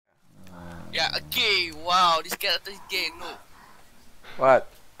Yeah, gay. Wow, this character is gay. No. What?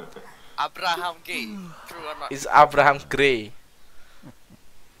 Abraham gay. True or not? It's Abraham Gray.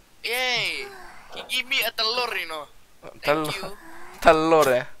 Yay! He give me a telur, you know. Thank you. Telur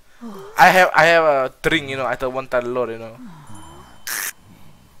ya. I have a drink, you know. I don't want telur, you know.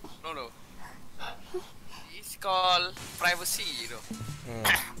 No. It's called privacy, you know.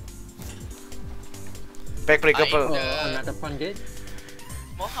 Back breakable. Another fun game.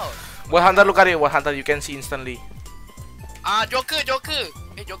 More house. What hunter look at it? What hunter you can see instantly? Joker.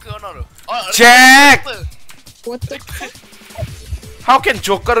 Joker or not? Oh, Jack! What the? How can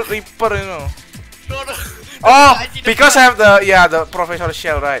Joker Reaper, you know? No. Oh, because I have the Professor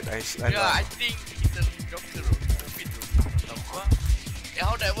Shell, right? I Yeah, I think it's a Joker. Yeah,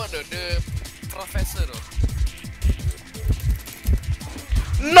 how that work? The Professor.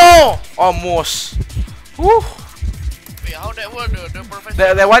 No! Almost. Woo! Wait, how that work? The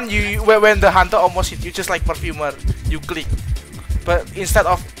Professor. The one you when the hunter almost hit you, just like perfumer, you click, but instead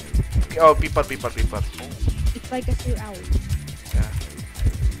of people. It's like a few hours. Yeah.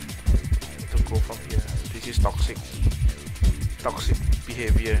 To go from here. This is toxic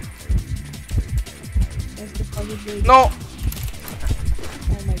behavior. That's the probably. No!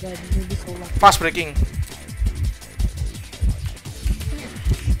 Oh my god, this will be so long. Fast breaking.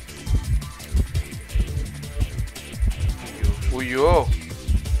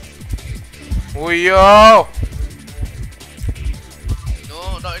 Uyo.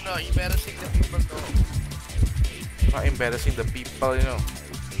 No, embarrassing the people. No. Not embarrassing the people, you know.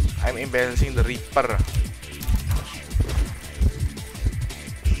 I'm embarrassing the Reaper.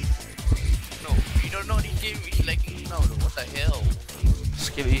 No, you don't know this game is lagging now. No. What the hell?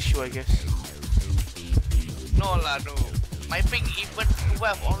 Skill issue, I guess. No. My ping even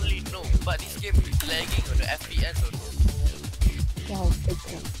 12 only no, but this game is lagging on the FPS or no. Wow,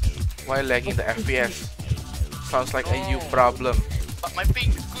 okay. Why lagging the FPS? Sounds like a you No. problem. But my ping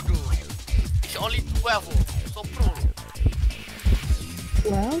is good though. It's only 12 so pro.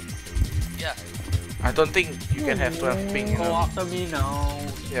 Well, Yeah. I don't think you can have 12 ping, you Go know. after me now.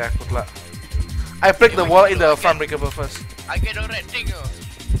 Yeah, good luck. I break the wall in the front breakable first. I get a red thing.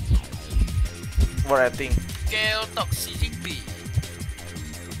 What I think. Scale toxicity.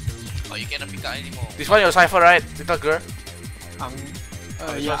 Oh, you cannot pick up anymore. This one your cipher, right? Little girl?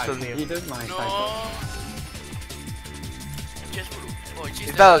 Yeah, just I still new. completed my No. cycle. Just oh, it's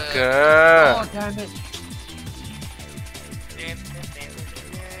just Little girl. Oh, damn it.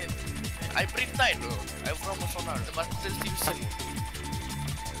 I print tight though. I'm from a sonar. The button still sing.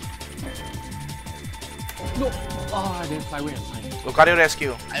 No. Oh, I didn't fly away in time. Lucario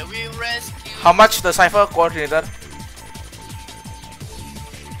rescue. I will rescue. How much the cipher coordinator?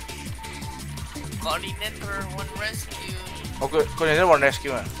 Coordinator one rescue. Okay, coordinator one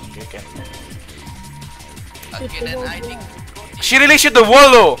rescue. Okay. Okay, then I think. She really shoot the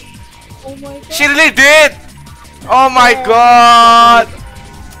wall though. oh my god. She really did. Oh my god.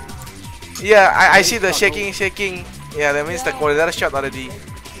 Yeah, I see the shaking. Yeah, that means the coordinator shot already.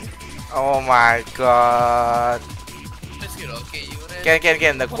 Oh my god. Rescue. Okay, you rescue.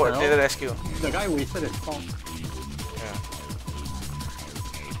 Can the coordinator rescue. The guy wasted his song.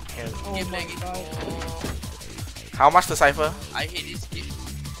 Oh Game my lagging. god. Oh, How much the cipher? I hate this game.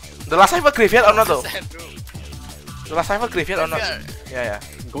 The last cipher graveyard or not though? Sad, bro. The last cipher graveyard or not? Graveyard. Yeah.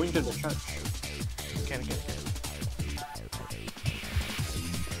 Going to the church. Can.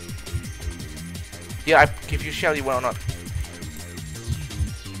 Yeah, I give you shell, you want or not?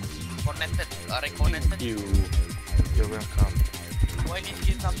 Connected. Reconnected. You. You're welcome. Why this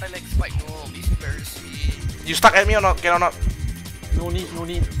game sometimes like spike? No, this is very sweet. You stuck at me or not? Can or not? No need. No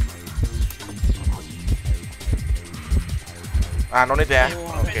need there.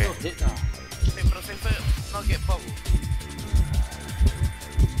 Oh, Okay. Safer, not get power.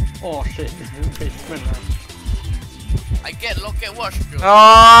 Oh shit. Basement. I get locket watch, bro.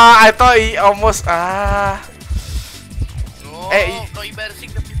 Oh, I thought he almost No, Hey. not embarrassing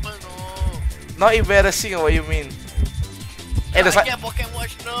the people, no. not embarrassing. What you mean? Hey, the I get pocket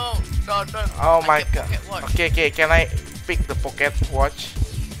watch, no. No. Oh I my get god. pocket watch. Okay. Can I pick the pocket watch?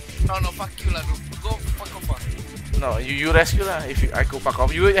 No, fuck you lah, go fuck off. No, you rescue lah. If I go fuck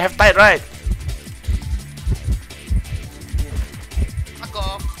off, you have tight, right? Fuck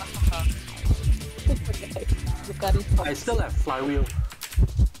off. Look at it. I still have flywheel.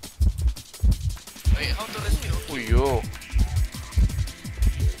 Wait, how to rescue? Uyo.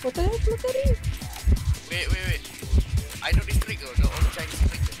 What the heck? Look at it. Wait. I know this trick, the old Chinese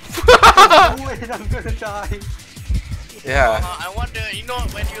trick. Wait, I'm gonna die. Yeah. I wonder, you know,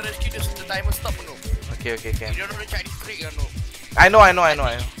 when you rescue the timer stop, no? Okay. You don't know the Chinese trick, no? I know.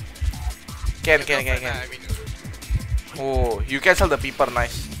 Can. I mean, Oh, you cancel the paper,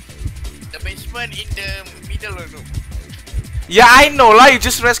 nice. the basement in the middle, no. Yeah, I know lah. You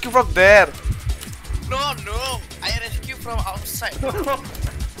just rescue from there. No, I rescue from outside.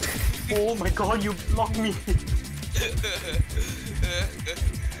 Oh my god, you blocked me.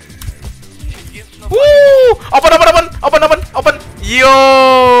 Woo! Open!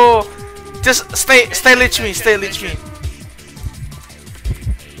 Yo! Just stay leech me.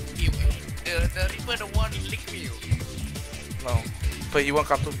 The Reaper, the one lick me. No, but he won't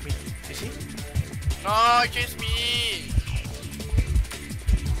come to me. You see? No, chase me.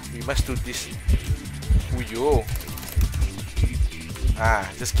 We must do this. Ooh, yo.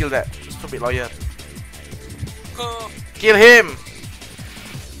 Just kill that stupid lawyer. Kill him.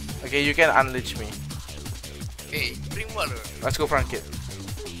 Okay, you can unleash me. Hey, bring water. Let's go, Frank.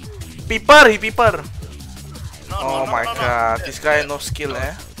 Peeper, he peeper. No, Oh my god, this guy no skill,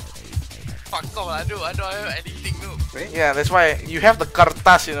 eh? Fuck off, I don't have anything, no. Yeah, that's why you have the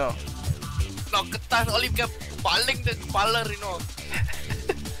kertas, you know. No, kertas only get paling the kepala, you know.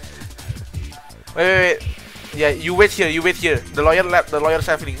 Wait. Yeah, you wait here. The lawyer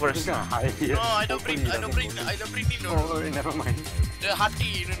shuffling Just first. gonna hide here. No, I don't bring, no. Oh, never mind. The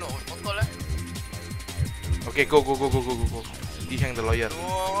hati, you know, kontol lah. Okay, go. He hang the lawyer.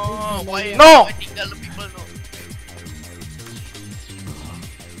 No, why? No! Why tinggal the people, no?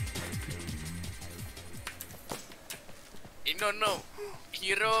 No.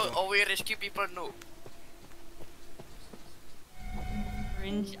 Hero always rescue people, no.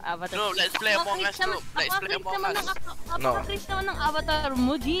 Cringe avatar. No, let's play Among Us, no. Let's play Among Us. No. Napaka-cringe naman ng avatar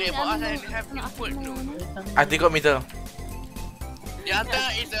mo, G. Okay, but I have input, no. I think got middle. The other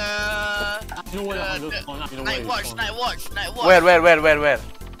is No way, night watch. Where?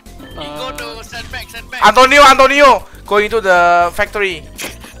 You go to sandbag. Antonio, going to the factory.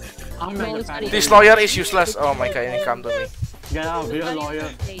 I'm at the factory. This lawyer is useless. Oh my god, he come to me. Get out of here, lawyer.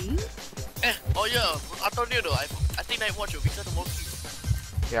 Oh yeah, Antonio though, I think night watch because the monkey.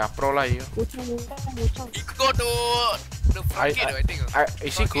 Yeah, pro lah you. You go to the front gate, I think.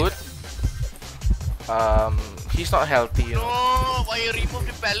 Is he good? He's not healthy, you know. No, why you remove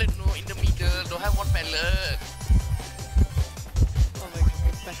the pallet? No, in the middle, don't have one pallet. Oh my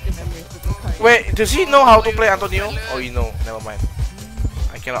god, effective memory for the card. Wait, does he know how to play Antonio? Oh, you know. Never mind.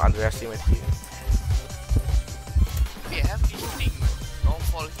 I cannot underestimate you. We have this thing. Don't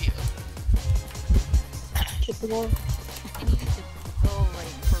fall here. Shit, the wall. Oh,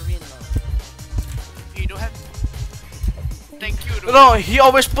 like, for real now. You don't have. Thank you. Though. No, he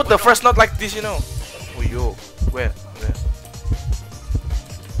always put the first note like this, you know. Oh, yo. Where?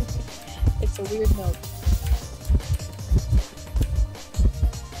 It's a weird note.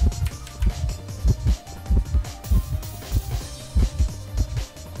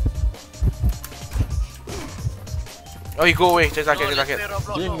 Oh, he go away. Just No, target. let's play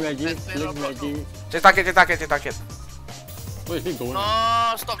Roblox, Blink no. ready, Let's play blink Roblox, no. ready. Just target. Where is he going?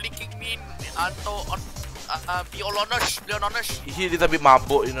 No, stop licking me. Be honest. He little bit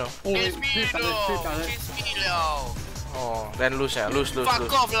mabuk, you know. Oh, Kiss wait, me, three pallet. though. Kiss me, Leo. Oh, then lose.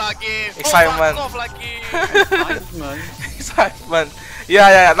 Fuck off lagi. Excitement. Fuck off lagi. Excitement. Excitement.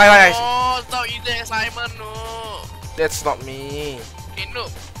 Yeah. Nice. Oh, stop using excitement, no. That's not me. Okay, no.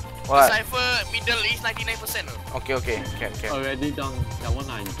 What? Decipher middle is 99%, no. Okay. Can. Already done. That one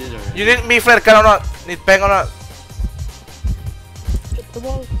I did already. You need me flare gun or not? Need bang or not? Shit, the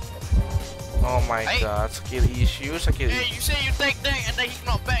wall. Oh my Hey. god, skill issues. Hey, you say you take that and then he's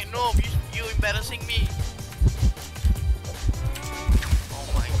not back. No, you embarrassing me. Oh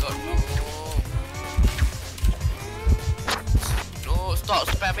my god, no. No, stop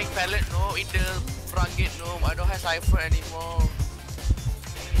spamming pallet, no, in the front gate, no. I don't have cipher anymore.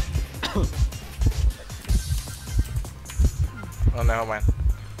 Oh, never mind.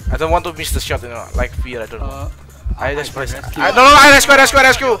 I don't want to miss the shot, you know, like fear. I don't know. I just press. rescue. No, I rescue.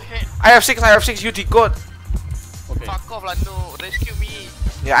 I have six. You decode. Okay. Fuck off lah, no. Rescue me.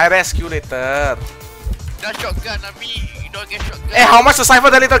 Yeah, I rescue later. Dah shotgun, Abi. You don't get shotgun. Hey, how much the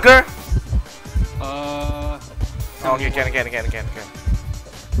cipher, the little girl? Okay, can.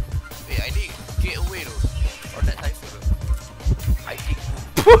 Wait, I need to get away though. Or that cipher though. I think.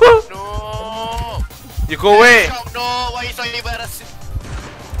 No. You go away. No, why you so embarrassing?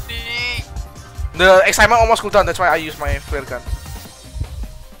 The excitement almost cooldown. That's why I use my flare gun.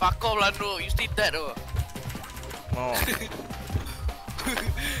 Fuck off lah, no. You still dead though. No.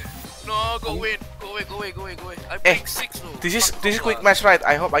 No, go away. I'm playing 6 though. This is Fuck off quick lah. match, right?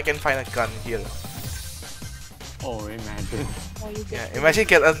 I hope I can find a gun here. Oh, imagine. Oh, you Yeah, get, imagine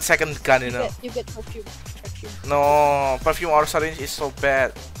get a second gun, you know. you get perfume. No, perfume or syringe is so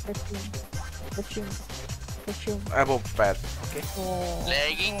bad. Perfume. Perfume. Perfume. Elbow pad. Okay. Oh.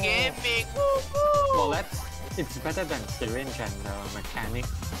 Lagging oh. gaming. Woo woo. Well, it's better than syringe and mechanic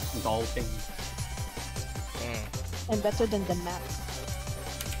doll thing. And better than the map.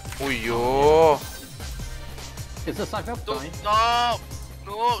 Oh yo. It's a cycle Don't fine. stop.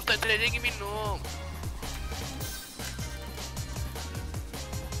 No, stop lagging me. No.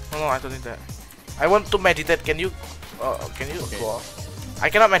 No, I don't need that. I want to meditate. Can you Okay. go off? I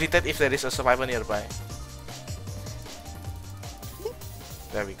cannot meditate if there is a survivor nearby.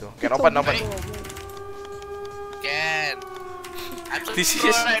 There we go. Can open. Can. I'm so This slow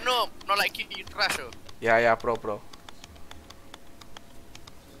is- right now. Not like you trash. Oh. Yeah, pro.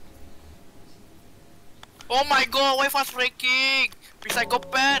 Oh my god, why fast breaking?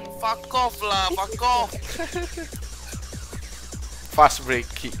 Psychopath, fuck off lah, fuck off. Fast break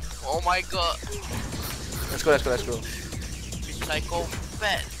kick. Oh my god, Let's go.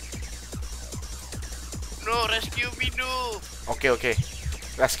 psychopath. No, rescue me, no. Okay.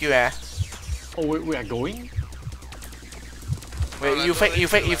 Rescue eh. Oh, we are going? Wait, No, you no, fake.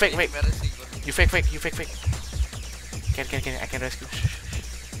 embarrassing. You fake. Can I can rescue.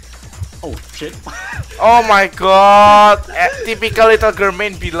 Oh shit. Oh my god! Typical little girl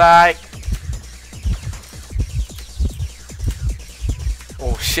main be like.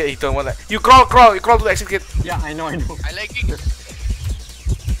 Oh shit, he don't want that. You crawl to the exit gate. Yeah, I know. I lagging, no.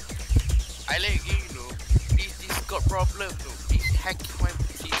 This got problem, no. This hacking my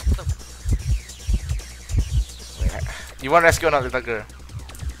system. You want rescue or not, little girl?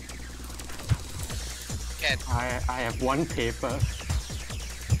 Can. I have one paper.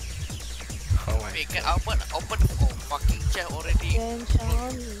 Oh my. Wait, can open the fucking chair already.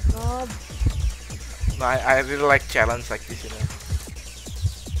 Attention, God. No, I really like challenge like this, you know.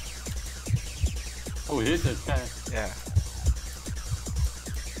 Oh, here's a chair. Yeah.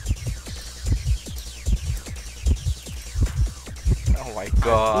 Oh my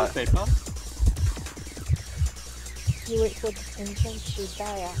god. Paper. You wait for the tension to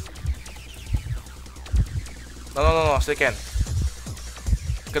die. No, still can.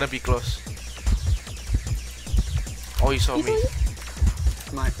 Gonna be close. Oh, he saw me.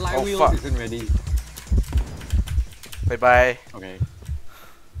 My flywheel fuck. isn't ready. Bye. Okay.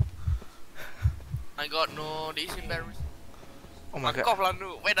 I got no, this embarrassing. Oh my Fuck god. off lah,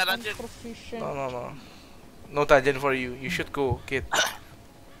 no. Where the dungeon? Proficient. No. No dungeon for you. You should go, kid.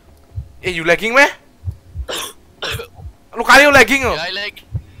 Hey, you lagging meh? Lucario lagging oh. Yeah, I like.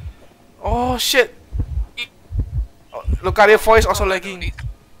 Oh shit. Oh, Lucario voice also lagging.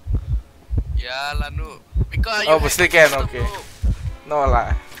 Yeah lah, no. Because Oh, you but still hack can, my okay. system, No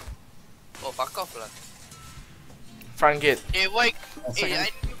lah. no. Oh, fuck off lah. Front gate. Eh, why? second. I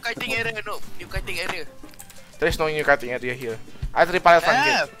new kiting area, no. New kiting area. There is no new cutting area here. I triple front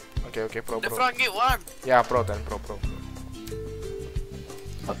Yeah, gate. Okay, pro. the front gate one. Yeah, pro then, pro.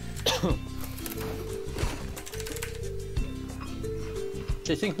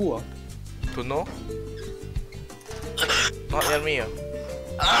 Chasing who? To know? Not near me.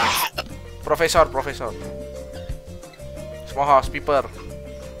 Professor. Small house, people.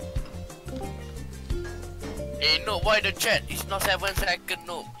 Eh, no, why the chat? It's not 7 seconds,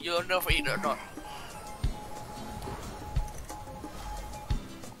 no. You know for it or not?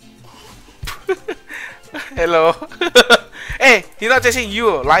 Hello. Hey, he's not chasing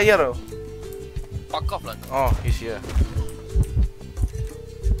you, liar. Fuck off lah. Oh, he's here.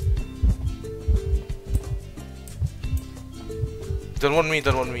 Don't want me.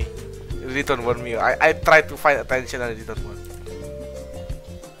 Really don't want me. I try to find attention and he don't want.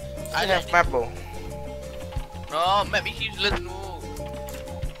 I have map bro. No, map is useless, no.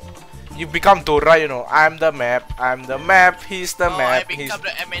 You become Dora, you know. I'm the map, he's the No, map, I become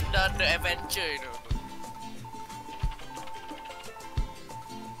the Amanda, the adventure, you know.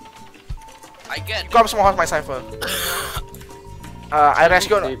 I get. Come small house, my cipher. I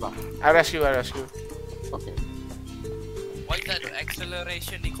rescue. Save, I rescue. Okay. What is that?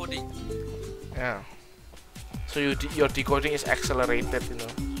 Acceleration decoding. Yeah. So your decoding is accelerated, you know.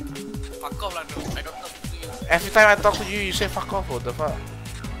 Fuck off lah, no. I don't talk to you. Every time I talk to you, you say fuck off. What the fuck?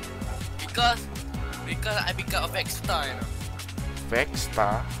 Because I become a Vexstar, you know.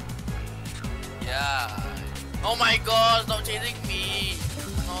 Vexstar. Yeah. Oh my god, stop chasing me.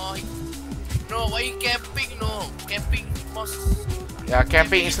 No, why you camping? No, camping must. Yeah,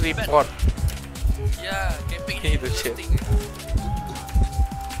 camping is report. Yeah, camping Hey, is the shit. interesting.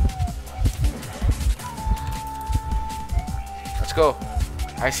 Let's go.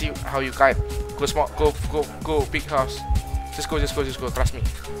 I see how you kite. Go small. Go big house. Just go. Trust me.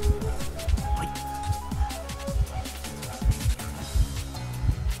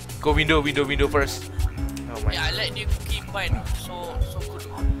 Go window first. Oh my. Yeah, I like the keep mine. So good.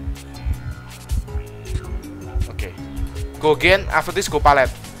 Okay. Go again. After this, go pallet.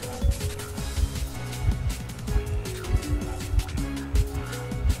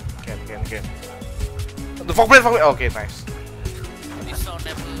 Can. The fog plate. Okay, nice. This sound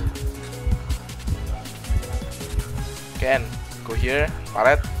never. Can go here.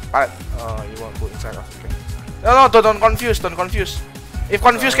 Pallet. Oh, you won't go inside. Okay. No, don't confuse. If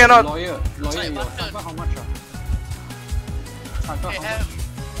confuse, cannot. Lawyer, Side your button. cyber how much? Cyber Okay, how have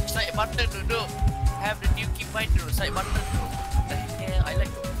much? side button dulu. Have the new keybind dulu. Side button dulu. The hell, I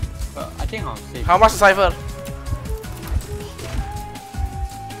like. I think I'll save. How much the cipher?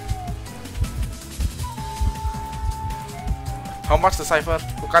 How much the cipher?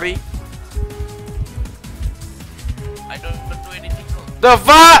 Kukari? I don't do anything. No. The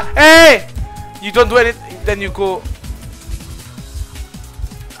fuck? Hey! You don't do anything, then you go.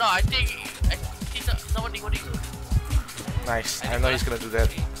 No, I think someone go. Nice. I know he's gonna do that.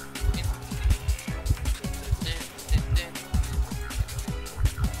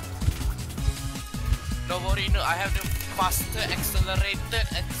 Don't worry, no, I have the faster accelerating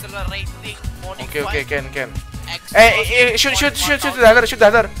modified. Okay, can. Hey, shoot the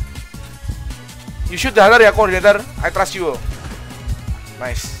other. You shoot the other, yeah, coordinator. I trust you.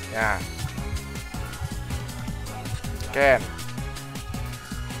 Nice, yeah. Can.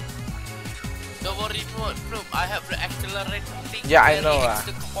 Don't worry, no, I have the accelerating. Yeah, I know,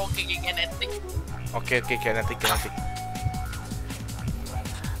 The honking and everything. Okay, can I think.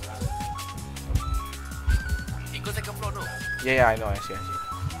 It goes second floor, no. Yeah, I know, I see.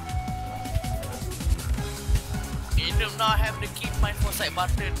 You do not have the key mine for side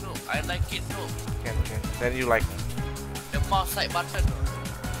button, no. I like it, no. Can. Then you like. The mouse side button.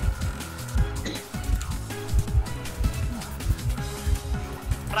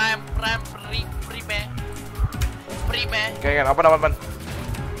 Prime, prime. Can. Open.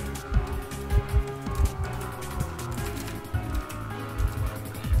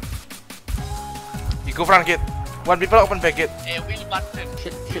 You go front gate. One people open back gate. Wheel button.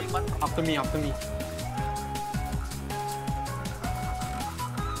 Shit. Wheel button. After me.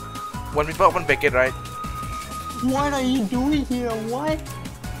 One people open back gate, right? What are you doing here? What?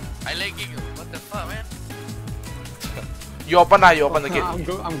 I like it. What the fuck, man? You open the gate.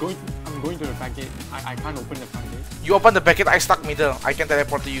 I'm going to the back gate. I can't open the front gate. You open the back gate, I stuck middle. I can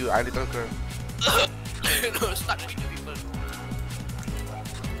teleport to you, I little girl. No, stuck with the people.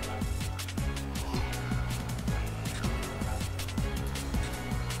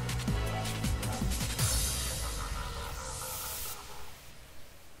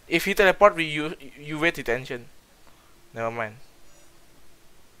 If he teleport, you wait detention. Never mind.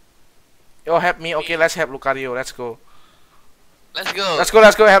 Oh, help me. Okay, let's help Lucario. Let's go. Let's go.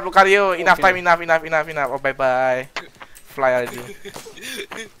 Let's go. Help Lucario. Enough Okay. time. Enough. Oh, bye. Fly already.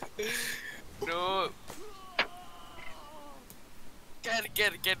 No. Can.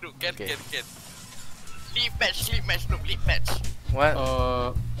 Okay. Leap match, no, leap match. What?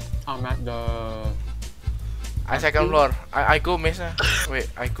 I'm at the. I second floor. I go miss. Wait,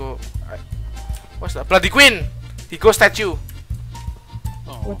 what's that? Bloody Queen. He go statue.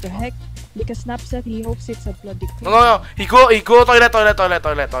 Oh, What the heck? Because Snap said he hopes it's a bloody queen. No. He go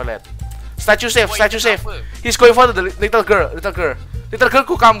toilet. Statue safe. Number. He's going for the little girl. Little girl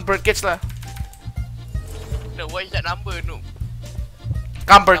could come per kids lah. No, what is that number? No.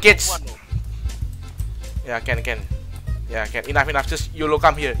 Come per Number kids. one, no. Yeah, can. Yeah, can. Enough. Just YOLO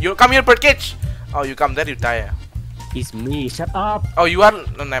come here. You come here per kids. Oh, you come there, you die. It's me, shut up! Oh, you are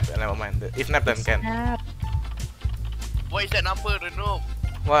no nap. Never mind. If nap, then can. Snap. What is that number? No.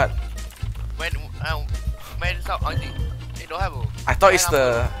 What? When stop? I think they don't have. I thought it's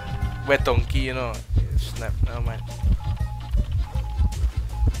the wet donkey, you know. Snap. Never mind.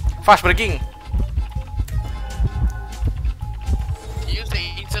 Fast breaking. Use the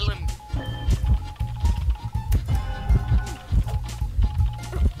insulin.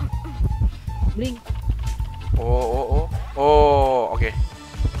 Blink. Oh. Okay.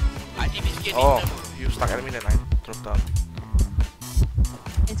 I think it's getting Oh, number. you stuck enemy then I drop down.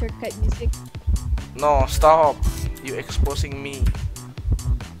 Insert kite music. No, stop. You exposing me.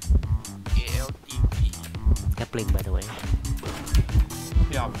 ALTP. Coupling, by the way.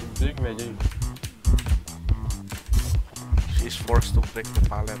 yeah, I'm doing ready. She's forced to break the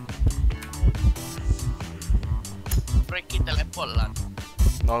pallet. Break it teleport lah.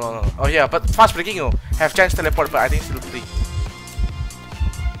 No. Oh yeah, but fast breaking you have chance teleport, but I think still free.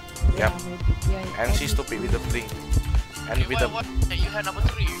 Yep. Maybe. Yeah, And she's stupid with the fling. And with the What? You have number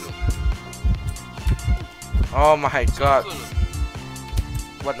 3, you know. oh my god. Cool.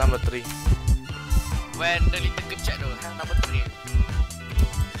 What number 3? When the little girl check though, number 3.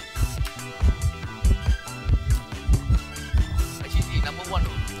 Actually, number 1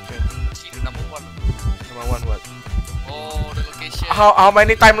 though. Okay. Actually, number 1. Number 1 what? Oh, the location. How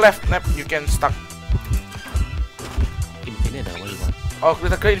many time left? Nap, you can stuck. Infinite or what you want? Oh,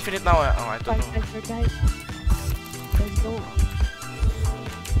 little girl infinite now. Oh, I don't know. Five, guys. Let's go.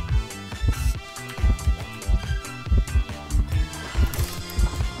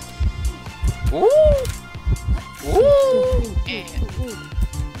 Ooh. Ooh.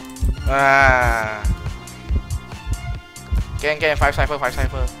 Ah. Can 5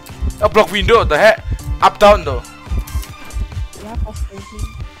 cipher. A block window. What the heck? Up down though. Yeah, fast pacing.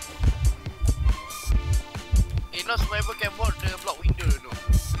 Not sniper can board the block window no.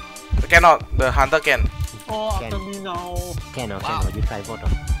 Cannot. The hunter can. Oh, Can. after me now. Cannot, Wow. cannot. You try bot.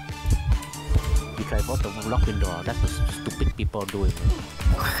 You try bot to block window. That's what stupid people doing.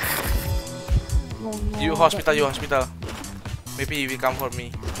 No, no. You hospital. Maybe he will come for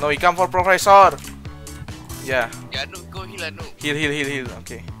me. No, he come for professor. Yeah. Yeah, no, go heal no. Heal.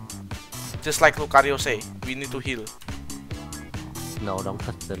 Okay. Just like Lucario say, we need to heal. No, don't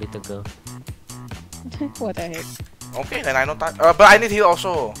touch the little girl. What the heck? Okay, then I know that. But I need heal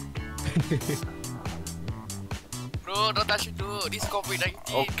also. Bro, don't touch it too. This COVID-19.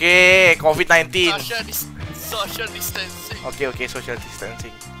 Okay, COVID-19. Social distancing. Okay, social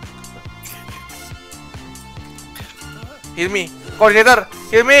distancing. Heal me, coordinator.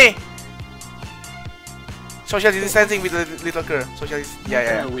 Heal me. Social distancing with the little girl. Yeah.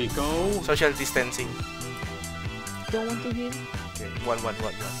 There we go. Social distancing. Don't want to heal? Okay, one.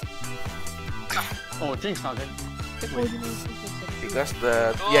 Oh, Jing started. The coordinator is so Because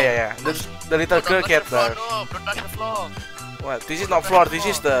yeah. The little girl get the. No, don't touch the floor. What? This is not floor. This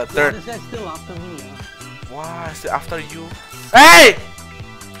is the Yeah, third. this guy's still after me. Wow, still after you. Hey!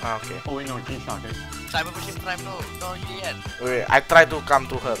 Ah, okay. Oh wait, no, Jing started. Cyber Machine Prime no yet. Wait, I try to come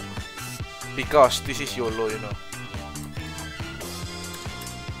to her because this is YOLO, you know.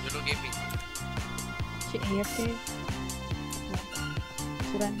 YOLO gaming. She AFK.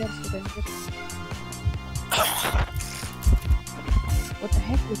 Surrender. What the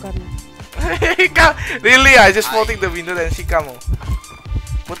heck, Lucario? Really? I just floating the window and she come.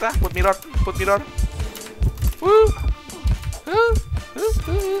 Put mirror. Woo.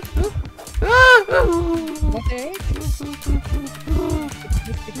 What the heck? It's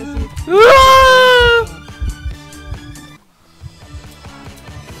because he...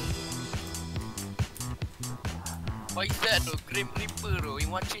 What is that though? Grim Reaper though. You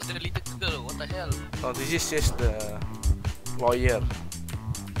want to chase the little girl? What the hell? No, this is just the lawyer.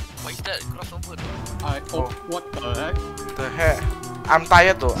 What is that? Crossover. Oh, what the heck? The heck? I'm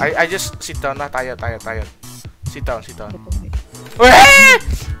tired though. I just sit down. Not tired. Sit down. Wait!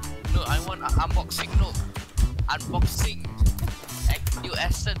 No, I want unboxing no. Unboxing. New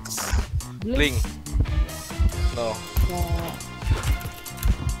assets. Blink. No.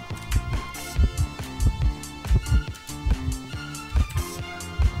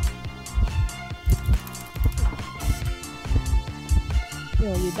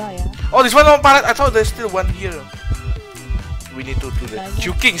 Yo, you die, ah. Oh, this one on pallet. I thought there's still one here. We need to do the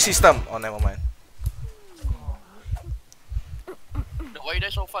juking system. Oh, never mind. Why you die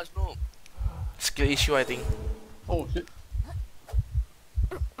so fast no? Skill issue, I think. Oh shit.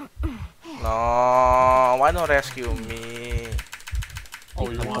 No, why not rescue me? Oh,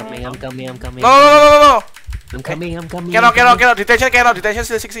 you want me? I'm coming. No. I'm coming. Cannot. Detention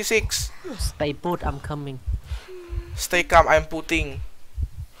still 66. Stay put, I'm coming. Stay calm, I'm putting.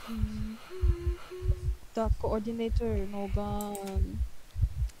 The coordinator, no gun.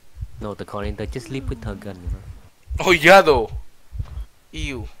 No, the coordinator just leave with her gun, you know. Oh yeah though.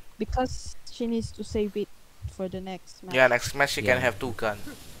 Ew. Because she needs to save it for the next match. Yeah, next match she Yeah. can have 2 guns.